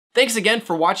Thanks again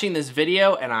for watching this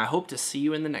video, and I hope to see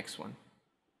you in the next one.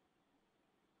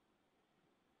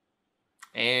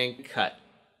 And cut.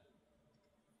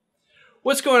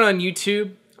 What's going on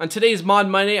YouTube? On today's Mod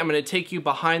Monday, I'm going to take you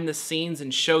behind the scenes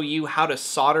and show you how to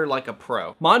solder like a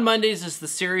pro. Mod Mondays is the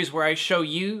series where I show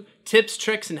you tips,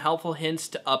 tricks, and helpful hints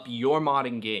to up your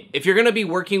modding game. If you're going to be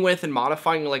working with and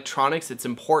modifying electronics, it's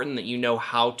important that you know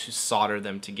how to solder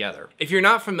them together. If you're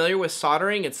not familiar with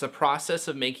soldering, it's the process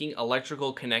of making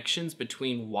electrical connections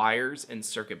between wires and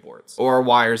circuit boards, or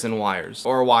wires and wires,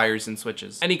 or wires and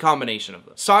switches, any combination of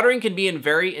them. Soldering can be a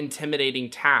very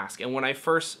intimidating task, and when I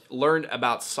first learned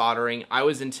about soldering, I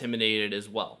was intimidated as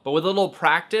well. But with a little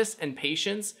practice and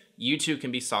patience, you too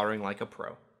can be soldering like a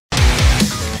pro.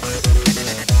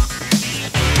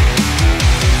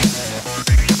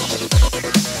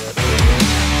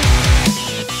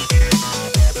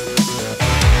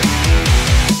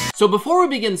 So before we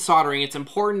begin soldering, it's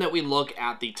important that we look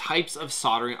at the types of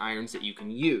soldering irons that you can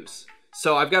use.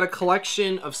 So I've got a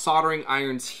collection of soldering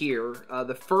irons here.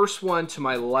 The first one to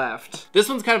my left, this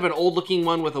one's kind of an old looking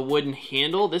one with a wooden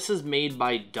handle. This is made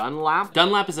by Dunlap.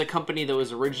 Dunlap is a company that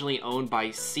was originally owned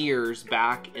by Sears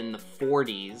back in the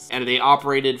 40s, and they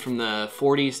operated from the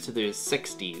 40s to the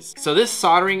 60s. So this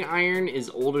soldering iron is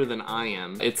older than I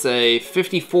am. It's a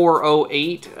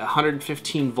 5408,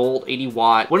 115 volt, 80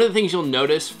 watt. One of the things you'll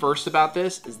notice first about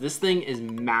this thing is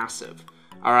massive.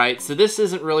 All right, so this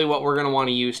isn't really what we're gonna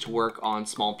wanna use to work on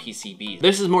small PCBs.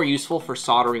 This is more useful for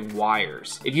soldering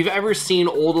wires. If you've ever seen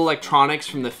old electronics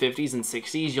from the 50s and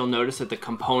 60s, you'll notice that the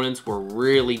components were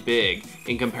really big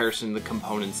in comparison to the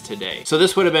components today. So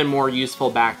this would have been more useful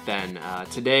back then.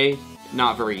 Today,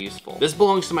 not very useful. This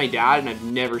belongs to my dad and I've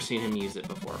never seen him use it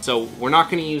before. So we're not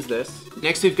gonna use this.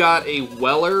 Next we've got a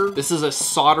Weller. This is a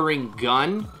soldering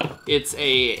gun. It's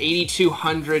a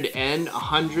 8200N,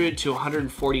 100 to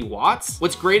 140 watts.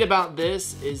 What's great about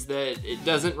this is that it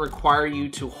doesn't require you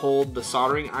to hold the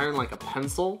soldering iron like a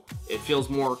pencil. It feels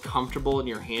more comfortable in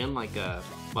your hand like a,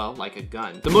 well, like a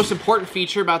gun. The most important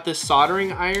feature about this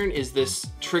soldering iron is this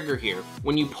trigger here.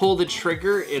 When you pull the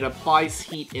trigger, it applies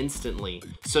heat instantly.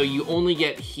 So you only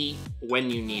get heat when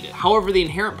you need it. However, the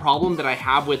inherent problem that I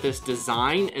have with this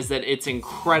design is that it's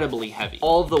incredibly heavy.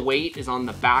 All of the weight is on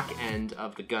the back end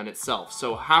of the gun itself.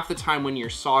 So half the time when you're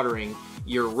soldering,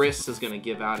 your wrist is gonna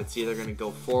give out. It's either gonna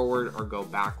go forward or go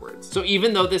backwards. So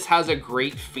even though this has a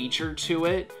great feature to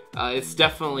it, it's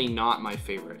definitely not my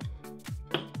favorite.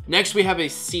 Next, we have a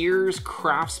Sears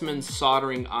Craftsman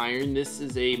soldering iron. This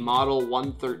is a model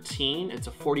 113. It's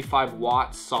a 45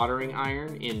 watt soldering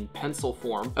iron in pencil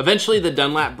form. Eventually, the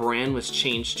Dunlap brand was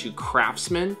changed to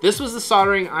Craftsman. This was the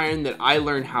soldering iron that I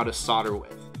learned how to solder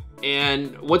with.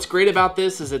 And what's great about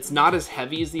this is it's not as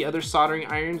heavy as the other soldering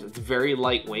irons. It's very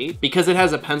lightweight. Because it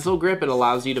has a pencil grip, it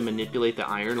allows you to manipulate the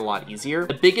iron a lot easier.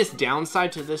 The biggest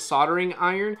downside to this soldering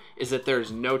iron is that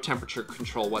there's no temperature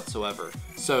control whatsoever.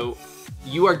 So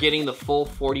you are getting the full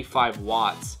 45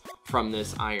 watts from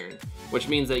this iron, which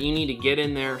means that you need to get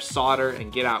in there, solder,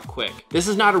 and get out quick. This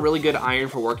is not a really good iron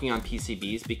for working on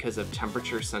PCBs because of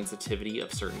temperature sensitivity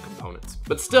of certain components.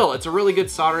 But still, it's a really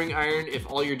good soldering iron if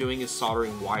all you're doing is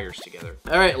soldering wires together.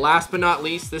 All right, last but not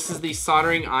least, this is the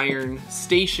soldering iron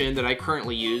station that I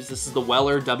currently use. This is the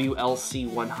Weller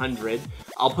WLC100.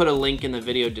 I'll put a link in the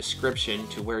video description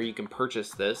to where you can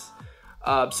purchase this.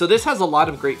 So this has a lot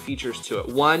of great features to it.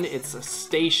 One, it's a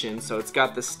station, so it's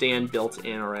got the stand built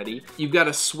in already. You've got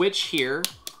a switch here.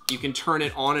 You can turn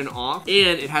it on and off,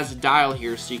 and it has a dial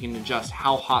here so you can adjust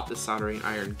how hot the soldering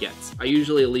iron gets. I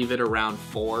usually leave it around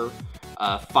 5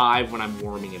 when I'm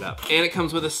warming it up. And it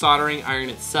comes with a soldering iron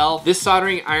itself. This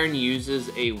soldering iron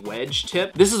uses a wedge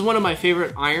tip. This is one of my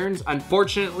favorite irons.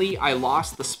 Unfortunately, I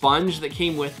lost the sponge that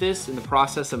came with this in the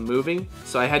process of moving,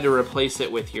 so I had to replace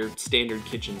it with your standard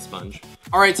kitchen sponge.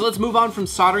 All right, so let's move on from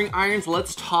soldering irons.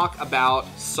 Let's talk about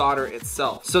solder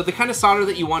itself. So the kind of solder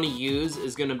that you want to use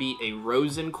is going to be a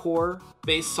rosin core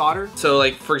based solder. So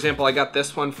like, for example, I got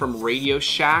this one from Radio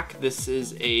Shack. This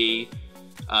is a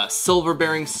silver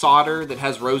bearing solder that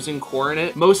has rosin core in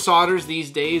it. Most solders these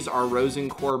days are rosin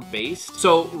core based.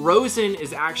 So rosin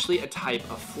is actually a type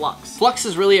of flux. Flux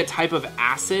is really a type of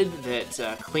acid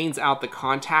that cleans out the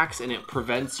contacts and it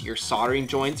prevents your soldering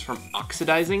joints from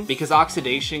oxidizing, because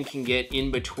oxidation can get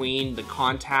in between the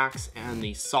contacts and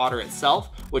the solder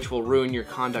itself, which will ruin your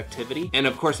conductivity. And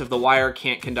of course, if the wire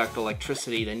can't conduct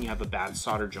electricity, then you have a bad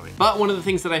solder joint. But one of the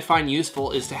things that I find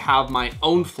useful is to have my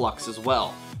own flux as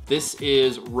well. This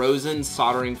is rosin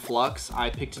soldering flux. I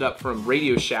picked it up from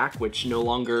Radio Shack, which no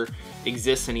longer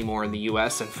exists anymore in the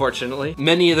US, unfortunately.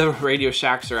 Many of the Radio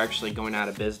Shacks are actually going out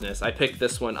of business. I picked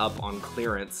this one up on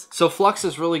clearance. So flux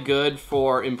is really good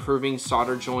for improving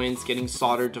solder joints, getting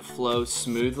solder to flow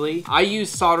smoothly. I use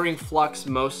soldering flux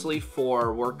mostly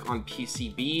for work on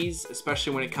PCBs,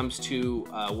 especially when it comes to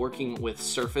working with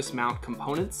surface mount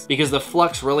components, because the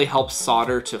flux really helps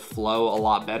solder to flow a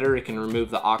lot better. It can remove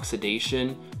the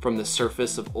oxidation from the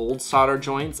surface of old solder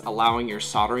joints, allowing your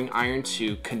soldering iron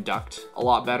to conduct a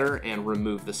lot better and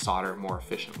remove the solder more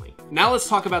efficiently. Now let's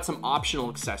talk about some optional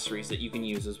accessories that you can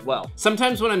use as well.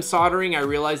 Sometimes when I'm soldering, I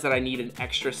realize that I need an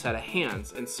extra set of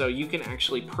hands, and so you can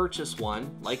actually purchase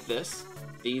one like this.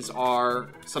 These are,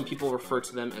 some people refer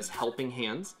to them as helping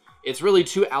hands. It's really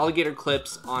two alligator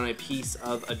clips on a piece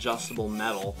of adjustable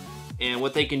metal. And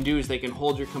what they can do is they can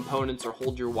hold your components or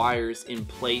hold your wires in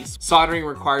place. Soldering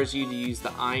requires you to use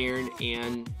the iron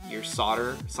and your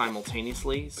solder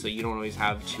simultaneously, so you don't always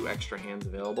have two extra hands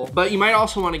available. But you might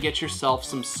also want to get yourself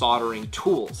some soldering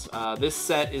tools. This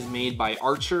set is made by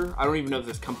Archer. I don't even know if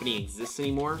this company exists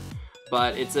anymore,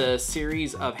 but it's a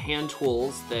series of hand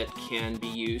tools that can be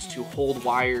used to hold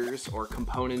wires or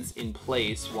components in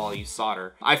place while you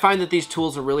solder. I find that these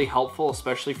tools are really helpful,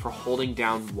 especially for holding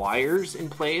down wires in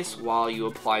place while you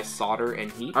apply solder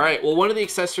and heat. All right, well, one of the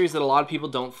accessories that a lot of people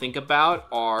don't think about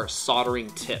are soldering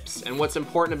tips. And what's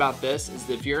important about this is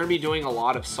that if you're gonna be doing a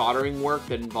lot of soldering work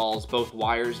that involves both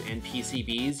wires and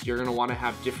PCBs, you're gonna wanna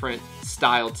have different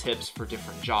style tips for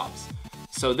different jobs.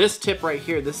 So this tip right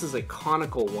here, this is a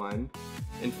conical one.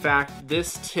 In fact,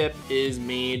 this tip is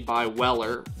made by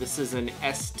Weller. This is an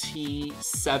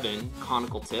ST7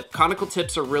 conical tip. Conical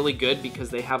tips are really good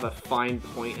because they have a fine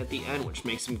point at the end, which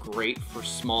makes them great for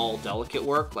small, delicate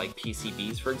work like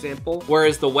PCBs, for example.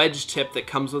 Whereas the wedge tip that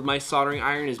comes with my soldering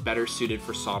iron is better suited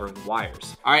for soldering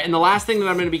wires. All right, and the last thing that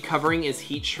I'm gonna be covering is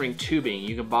heat shrink tubing.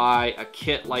 You can buy a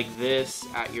kit like this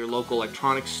at your local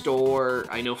electronics store.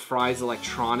 I know Fry's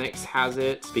Electronics has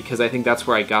it because I think that's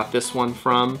where I got this one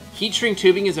from. Heat shrink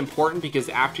tubing is important because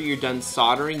after you're done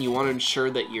soldering, you want to ensure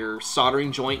that your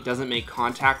soldering joint doesn't make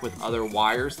contact with other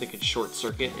wires that could short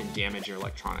circuit and damage your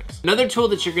electronics. Another tool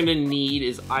that you're going to need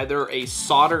is either a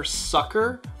solder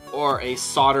sucker or a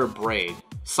solder braid.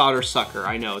 Solder sucker,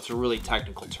 I know, it's a really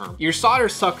technical term. Your solder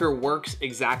sucker works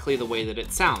exactly the way that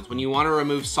it sounds. When you want to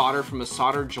remove solder from a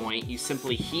solder joint, you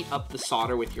simply heat up the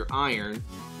solder with your iron,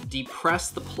 depress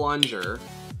the plunger,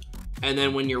 and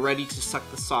then when you're ready to suck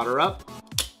the solder up,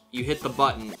 you hit the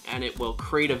button and it will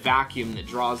create a vacuum that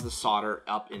draws the solder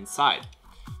up inside,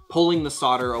 pulling the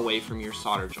solder away from your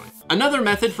solder joint. Another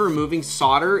method for removing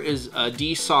solder is a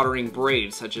desoldering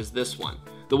braid, such as this one.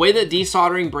 The way that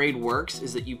desoldering braid works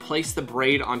is that you place the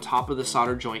braid on top of the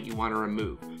solder joint you want to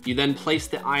remove. You then place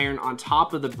the iron on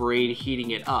top of the braid,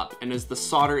 heating it up, and as the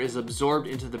solder is absorbed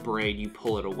into the braid, you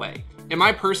pull it away. In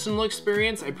my personal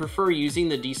experience, I prefer using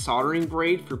the desoldering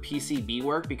braid for PCB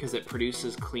work because it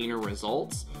produces cleaner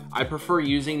results. I prefer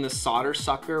using the solder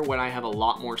sucker when I have a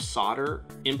lot more solder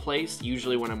in place,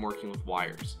 usually when I'm working with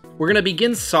wires. We're gonna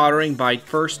begin soldering by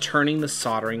first turning the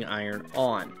soldering iron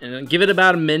on, and give it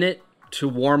about a minute to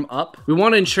warm up. We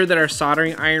want to ensure that our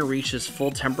soldering iron reaches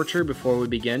full temperature before we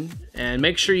begin, and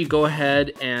make sure you go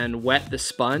ahead and wet the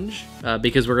sponge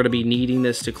because we're going to be needing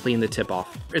this to clean the tip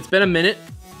off. It's been a minute,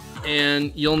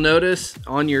 and you'll notice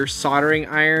on your soldering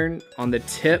iron on the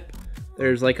tip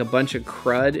there's like a bunch of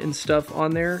crud and stuff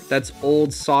on there. That's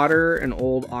old solder and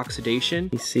old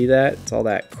oxidation. You see that? It's all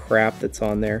that crap that's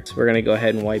on there. So we're gonna go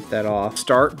ahead and wipe that off.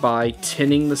 Start by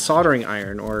tinning the soldering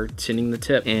iron or tinning the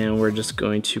tip. And we're just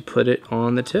going to put it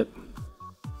on the tip.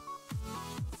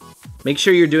 Make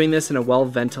sure you're doing this in a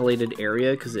well-ventilated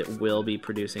area because it will be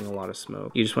producing a lot of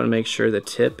smoke. You just want to make sure the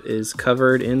tip is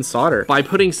covered in solder. By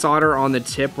putting solder on the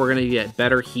tip, we're going to get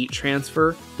better heat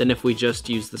transfer than if we just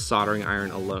use the soldering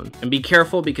iron alone. And be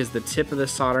careful because the tip of the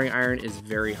soldering iron is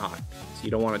very hot, so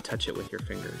you don't want to touch it with your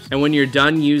fingers. And when you're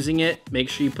done using it, make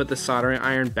sure you put the soldering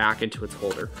iron back into its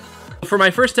holder. For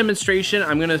my first demonstration,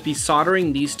 I'm going to be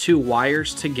soldering these two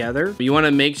wires together. You want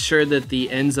to make sure that the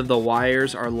ends of the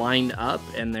wires are lined up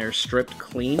and they're stripped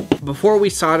clean. Before we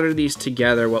solder these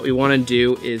together, what we want to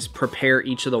do is prepare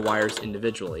each of the wires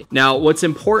individually. Now, what's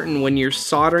important when you're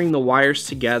soldering the wires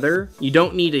together, you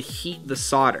don't need to heat the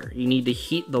solder. You need to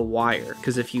heat the wire,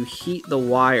 because if you heat the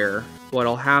wire,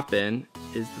 what'll happen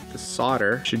is that the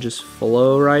solder should just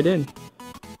flow right in.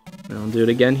 And I'll do it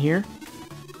again here.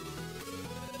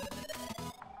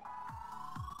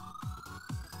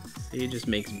 It just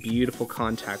makes beautiful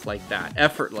contact like that,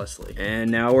 effortlessly. And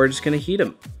now we're just gonna heat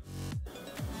them.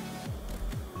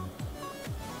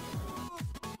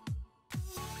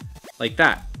 Like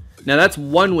that. Now that's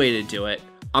one way to do it,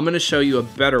 I'm gonna show you a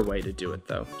better way to do it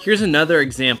though. Here's another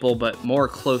example, but more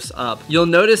close up. You'll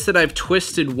notice that I've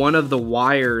twisted one of the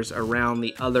wires around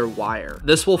the other wire.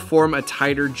 This will form a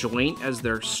tighter joint as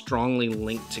they're strongly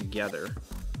linked together.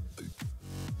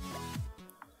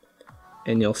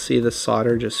 And you'll see the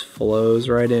solder just flows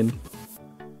right in.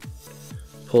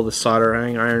 Pull the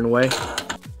soldering iron away.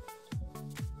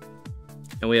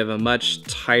 And we have a much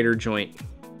tighter joint.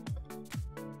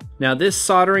 Now this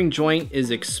soldering joint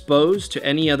is exposed to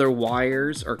any other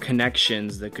wires or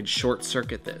connections that could short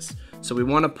circuit this. So we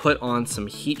want to put on some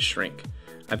heat shrink.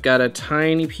 I've got a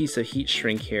tiny piece of heat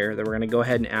shrink here that we're going to go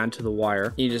ahead and add to the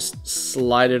wire. You just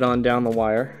slide it on down the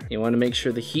wire. You want to make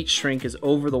sure the heat shrink is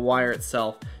over the wire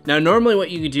itself. Now normally what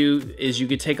you could do is you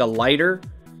could take a lighter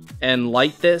and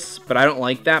light this, but I don't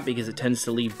like that because it tends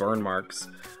to leave burn marks.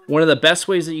 One of the best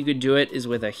ways that you could do it is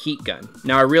with a heat gun.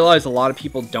 Now I realize a lot of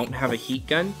people don't have a heat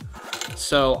gun,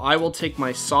 so I will take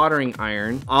my soldering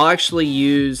iron. I'll actually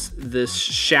use this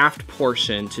shaft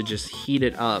portion to just heat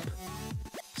it up.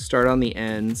 Start on the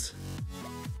ends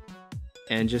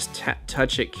and just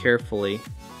touch it carefully,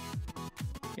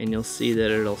 and you'll see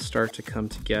that it'll start to come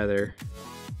together.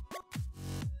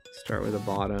 Start with the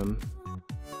bottom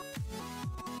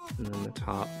and then the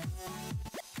top.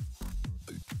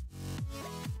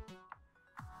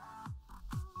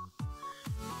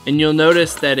 And you'll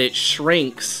notice that it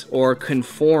shrinks or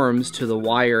conforms to the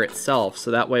wire itself.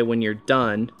 So that way when you're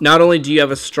done, not only do you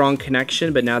have a strong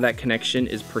connection, but now that connection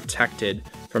is protected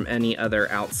from any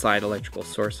other outside electrical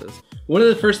sources. One of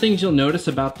the first things you'll notice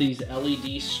about these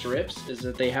LED strips is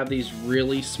that they have these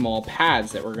really small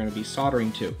pads that we're going to be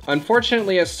soldering to.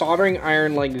 Unfortunately, a soldering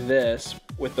iron like this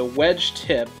with the wedge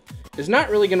tip is not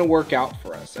really going to work out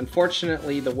for us.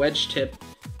 Unfortunately, the wedge tip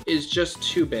is just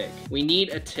too big. We need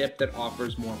a tip that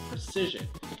offers more precision.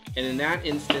 And in that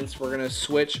instance, we're gonna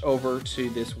switch over to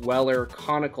this Weller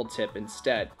conical tip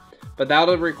instead. But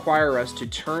that'll require us to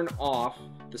turn off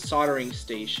the soldering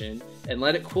station and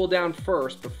let it cool down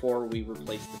first before we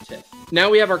replace the tip. Now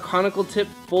we have our conical tip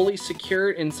fully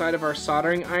secured inside of our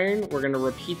soldering iron. We're going to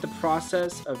repeat the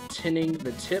process of tinning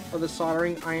the tip of the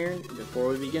soldering iron before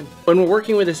we begin. When we're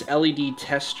working with this LED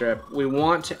test strip, we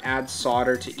want to add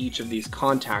solder to each of these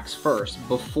contacts first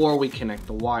before we connect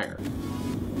the wire.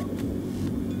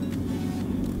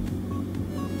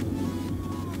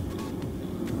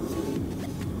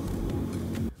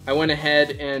 I went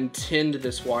ahead and tinned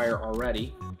this wire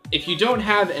already. If you don't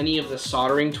have any of the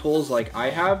soldering tools like I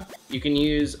have, you can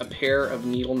use a pair of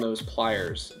needle nose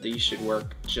pliers. These should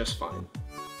work just fine.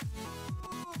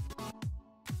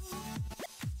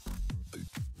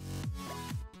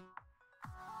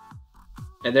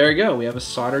 And there we go, we have a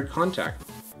soldered contact.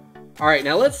 All right,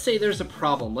 now let's say there's a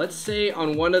problem. Let's say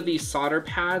on one of these solder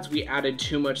pads, we added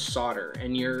too much solder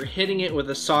and you're hitting it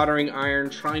with a soldering iron,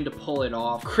 trying to pull it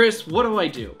off. Chris, what do I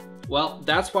do? Well,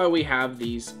 that's why we have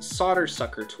these solder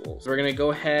sucker tools. We're gonna go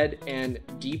ahead and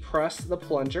depress the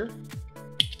plunger.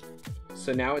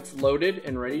 So now it's loaded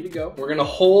and ready to go. We're gonna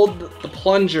hold the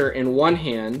plunger in one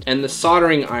hand and the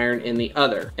soldering iron in the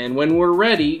other. And when we're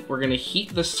ready, we're gonna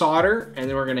heat the solder and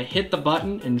then we're gonna hit the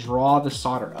button and draw the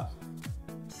solder up.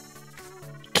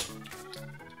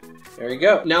 There you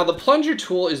go. Now the plunger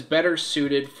tool is better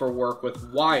suited for work with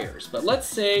wires, but let's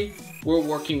say we're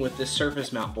working with this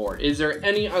surface mount board. Is there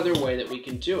any other way that we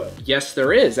can do it? Yes,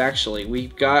 there is actually.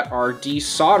 We've got our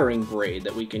desoldering braid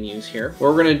that we can use here. What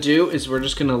we're gonna do is we're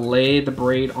just gonna lay the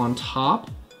braid on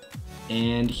top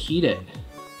and heat it.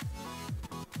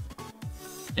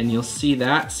 And you'll see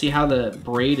that. See how the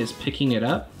braid is picking it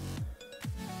up?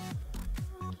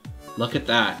 Look at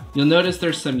that. You'll notice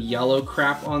there's some yellow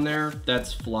crap on there.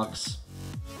 That's flux.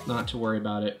 Not to worry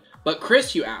about it. But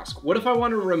Chris, you ask, what if I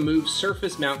want to remove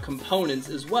surface mount components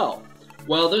as well?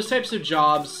 Well, those types of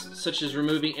jobs, such as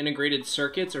removing integrated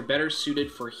circuits, are better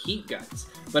suited for heat guns.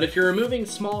 But if you're removing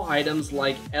small items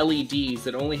like LEDs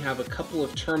that only have a couple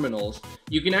of terminals,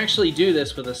 you can actually do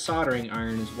this with a soldering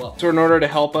iron as well. So in order to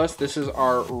help us, this is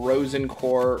our Rosen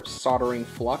Core soldering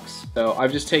flux. So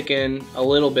I've just taken a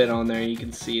little bit on there. You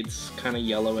can see it's kind of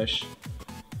yellowish.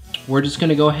 We're just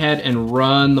gonna go ahead and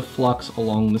run the flux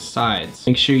along the sides.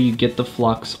 Make sure you get the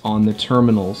flux on the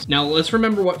terminals. Now let's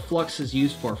remember what flux is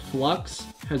used for. Flux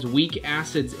has weak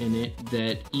acids in it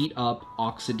that eat up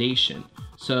oxidation.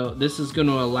 So this is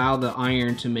gonna allow the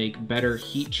iron to make better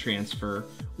heat transfer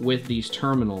with these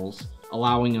terminals,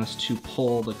 allowing us to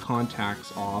pull the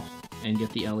contacts off and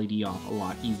get the LED off a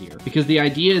lot easier. Because the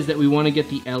idea is that we want to get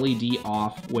the LED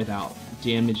off without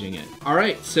damaging it. All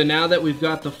right, so now that we've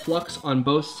got the flux on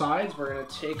both sides, we're going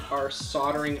to take our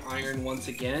soldering iron once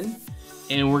again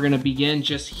And we're gonna begin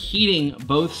just heating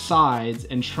both sides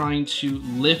and trying to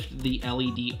lift the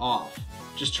LED off.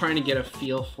 Just trying to get a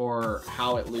feel for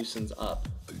how it loosens up.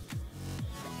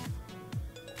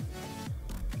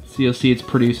 So you'll see it's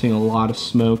producing a lot of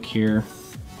smoke here.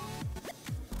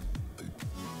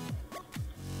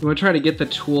 You want to try to get the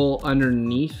tool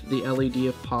underneath the LED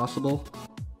if possible.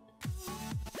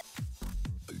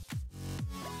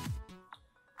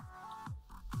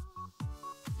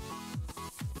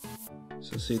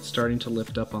 So see, it's starting to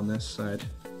lift up on this side.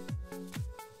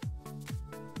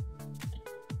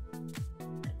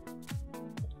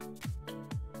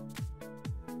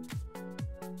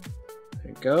 There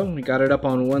you go, we got it up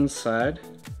on one side.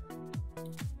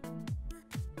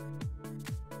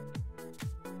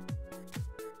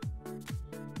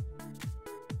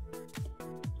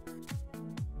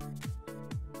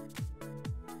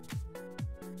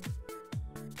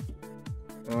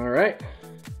 All right,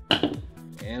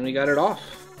 and we got it off.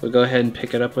 We'll go ahead and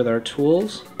pick it up with our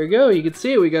tools. There you go, you can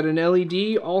see it. We got an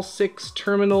LED, all 6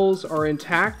 terminals are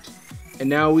intact, and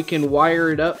now we can wire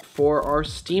it up for our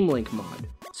Steam Link mod.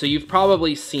 So you've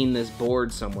probably seen this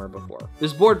board somewhere before.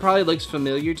 This board probably looks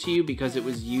familiar to you because it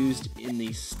was used in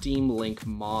the Steam Link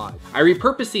mod. I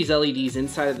repurposed these LEDs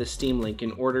inside of the Steam Link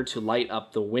in order to light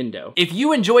up the window. If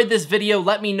you enjoyed this video,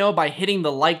 let me know by hitting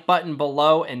the like button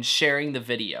below and sharing the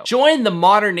video. Join the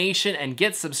ImmodderNation and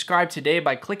get subscribed today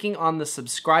by clicking on the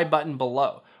subscribe button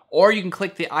below, or you can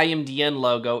click the IMDN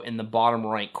logo in the bottom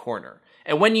right corner.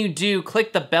 And when you do,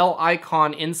 click the bell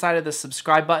icon inside of the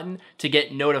subscribe button to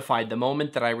get notified the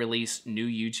moment that I release new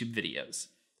YouTube videos.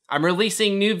 I'm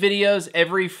releasing new videos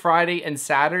every Friday and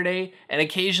Saturday, and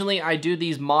occasionally I do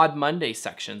these Mod Monday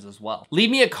sections as well. Leave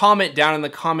me a comment down in the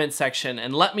comment section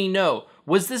and let me know,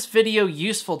 was this video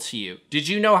useful to you? Did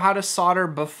you know how to solder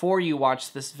before you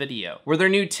watched this video? Were there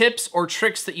new tips or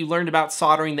tricks that you learned about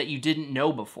soldering that you didn't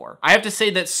know before? I have to say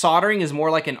that soldering is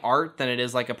more like an art than it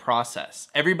is like a process.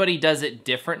 Everybody does it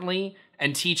differently,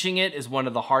 and teaching it is one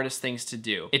of the hardest things to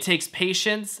do. It takes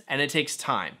patience and it takes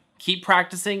time. Keep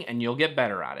practicing and you'll get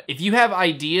better at it. If you have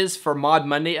ideas for Mod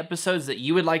Monday episodes that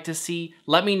you would like to see,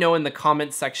 let me know in the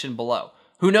comments section below.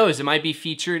 Who knows, it might be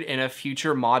featured in a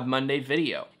future Mod Monday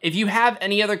video. If you have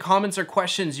any other comments or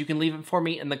questions, you can leave it for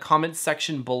me in the comments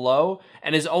section below.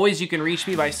 And as always, you can reach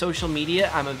me by social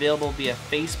media. I'm available via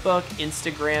Facebook,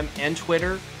 Instagram, and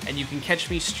Twitter. And you can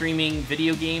catch me streaming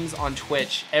video games on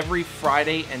Twitch every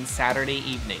Friday and Saturday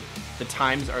evening. The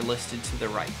times are listed to the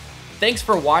right. Thanks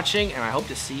for watching, and I hope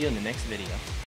to see you in the next video.